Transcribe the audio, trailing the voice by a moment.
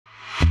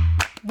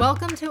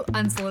Welcome to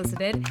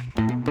Unsolicited.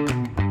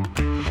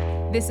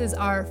 This is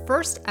our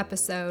first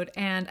episode,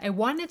 and I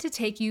wanted to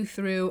take you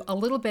through a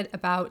little bit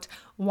about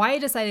why I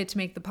decided to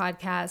make the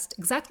podcast,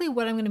 exactly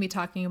what I'm going to be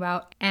talking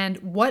about, and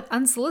what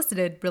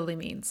unsolicited really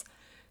means.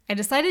 I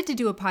decided to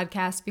do a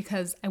podcast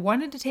because I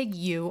wanted to take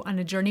you on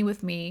a journey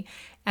with me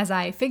as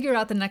I figure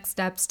out the next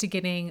steps to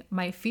getting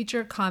my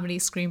feature comedy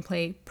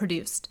screenplay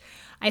produced.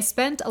 I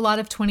spent a lot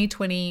of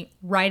 2020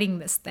 writing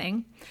this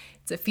thing.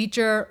 It's a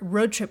feature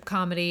road trip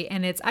comedy,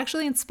 and it's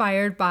actually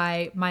inspired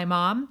by my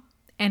mom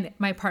and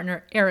my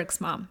partner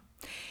Eric's mom.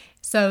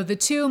 So the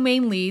two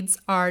main leads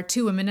are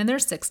two women in their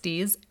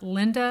 60s,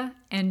 Linda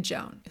and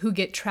Joan, who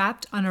get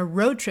trapped on a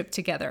road trip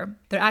together.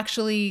 They're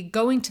actually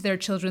going to their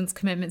children's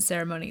commitment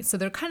ceremony. So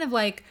they're kind of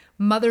like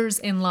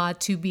mothers-in-law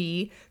to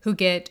be who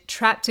get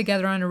trapped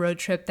together on a road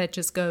trip that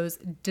just goes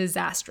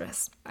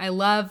disastrous. I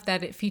love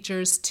that it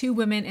features two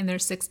women in their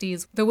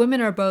 60s. The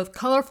women are both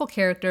colorful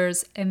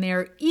characters, and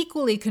they're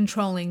equally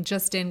controlling,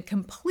 just in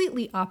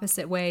completely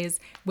opposite ways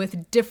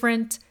with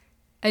different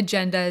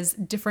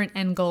agendas, different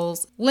end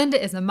goals.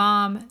 Linda is a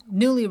mom,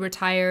 newly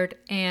retired,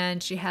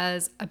 and she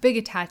has a big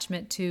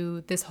attachment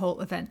to this whole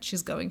event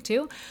she's going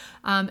to.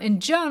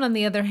 And Joan, on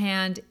the other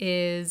hand,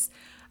 is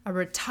a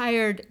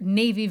retired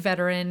Navy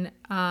veteran.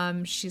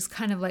 She's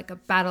kind of like a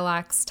battle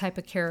axe type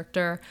of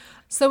character.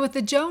 So with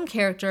the Joan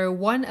character,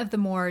 one of the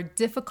more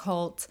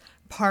difficult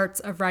parts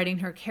of writing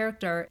her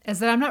character is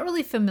that I'm not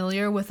really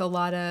familiar with a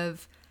lot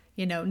of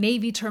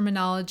Navy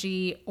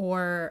terminology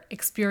or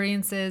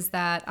experiences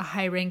that a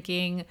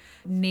high-ranking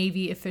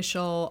Navy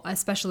official,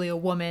 especially a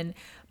woman,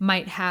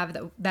 might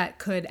have that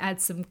could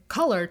add some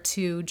color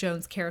to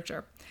Joan's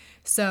character.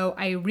 So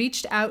I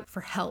reached out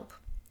for help.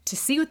 To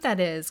see what that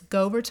is,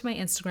 go over to my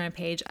Instagram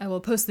page. I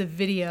will post the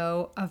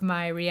video of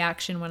my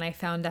reaction when I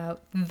found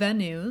out the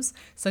news.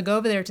 So go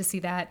over there to see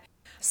that.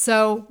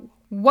 So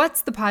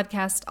what's the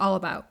podcast all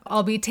about?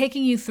 I'll be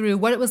taking you through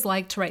what it was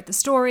like to write the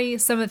story,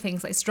 some of the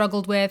things I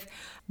struggled with,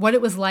 what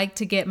it was like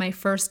to get my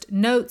first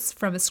notes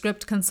from a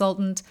script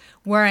consultant,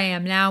 where I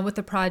am now with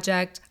the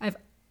project. I've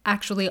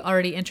actually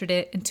already entered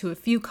it into a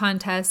few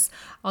contests.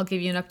 I'll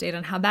give you an update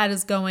on how that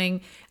is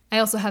going. I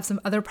also have some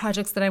other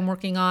projects that I'm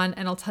working on,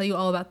 and I'll tell you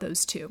all about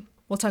those too.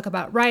 We'll talk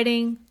about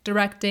writing,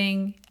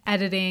 directing,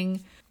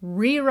 editing,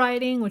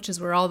 rewriting, which is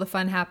where all the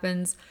fun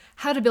happens,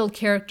 how to build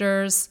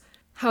characters,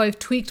 how I've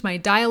tweaked my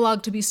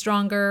dialogue to be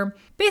stronger,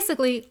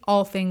 basically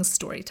all things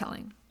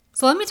storytelling.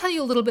 So let me tell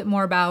you a little bit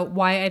more about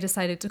why I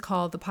decided to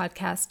call the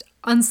podcast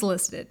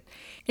Unsolicited.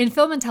 In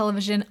film and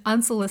television,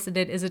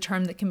 unsolicited is a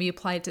term that can be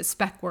applied to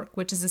spec work,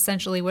 which is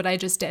essentially what I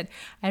just did.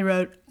 I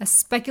wrote a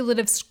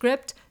speculative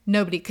script.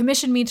 Nobody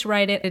commissioned me to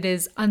write it. It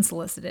is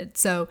unsolicited.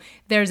 So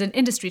there's an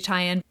industry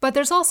tie-in, but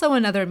there's also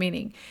another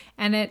meaning,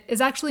 and it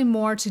is actually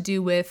more to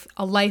do with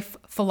a life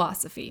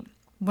philosophy.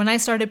 When I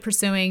started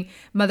pursuing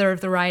Mother of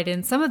the Ride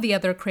and some of the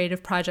other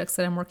creative projects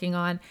that I'm working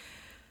on,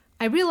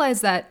 I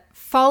realized that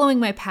following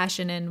my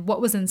passion and what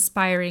was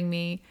inspiring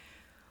me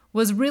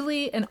was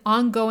really an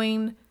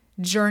ongoing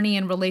journey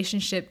and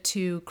relationship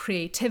to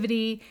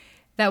creativity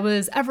that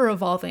was ever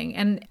evolving.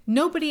 And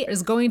nobody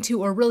is going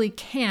to or really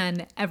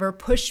can ever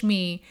push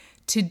me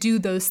to do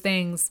those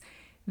things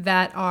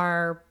that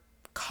are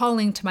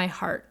calling to my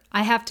heart.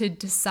 I have to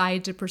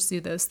decide to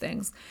pursue those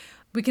things.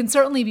 We can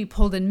certainly be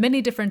pulled in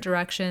many different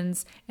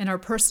directions in our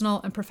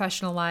personal and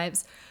professional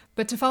lives,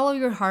 but to follow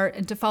your heart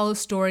and to follow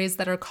stories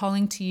that are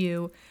calling to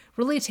you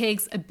really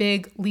takes a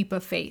big leap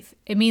of faith.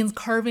 It means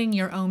carving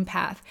your own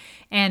path.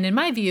 And in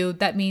my view,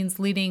 that means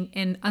leading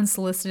an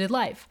unsolicited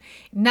life.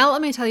 Now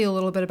let me tell you a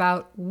little bit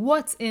about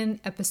what's in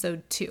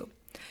episode 2.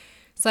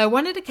 So I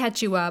wanted to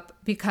catch you up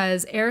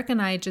because Eric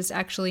and I just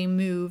actually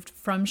moved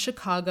from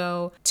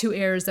Chicago to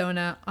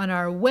Arizona on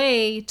our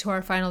way to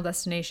our final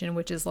destination,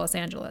 which is Los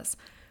Angeles.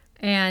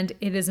 And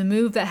it is a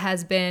move that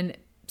has been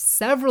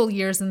several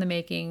years in the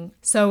making.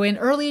 So in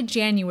early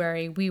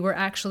January, we were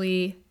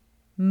actually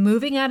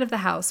moving out of the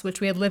house, which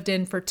we had lived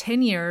in for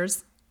 10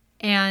 years,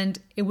 and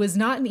it was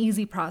not an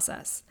easy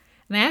process.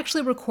 And I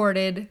actually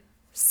recorded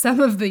some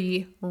of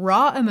the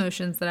raw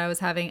emotions that I was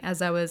having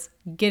as I was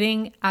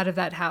getting out of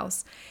that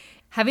house.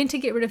 Having to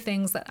get rid of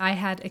things that I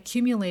had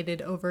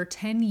accumulated over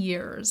 10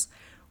 years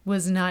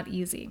was not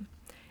easy.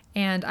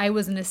 And I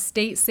was an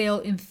estate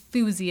sale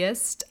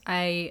enthusiast.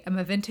 I am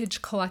a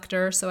vintage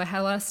collector, so I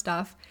had a lot of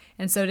stuff,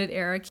 and so did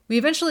Eric. We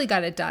eventually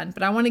got it done,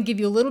 but I want to give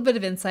you a little bit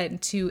of insight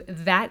into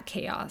that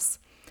chaos.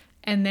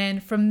 And then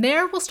from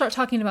there, we'll start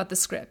talking about the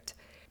script.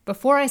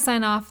 Before I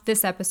sign off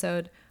this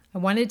episode, I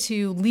wanted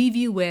to leave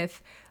you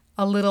with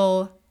a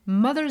little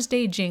Mother's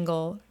Day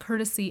jingle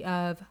courtesy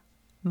of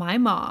my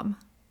mom,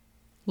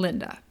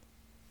 Linda.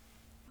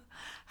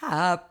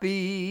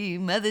 Happy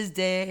Mother's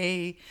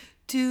Day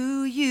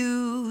to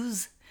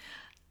yous.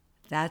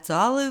 That's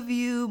all of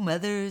you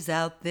mothers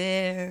out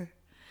there.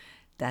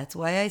 That's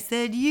why I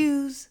said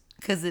yous,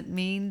 because it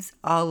means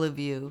all of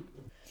you.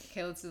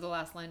 Okay, let's do the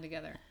last line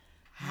together.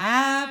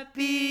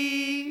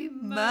 Happy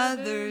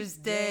Mother's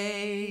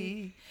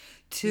Day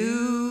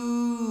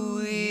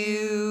to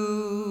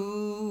you.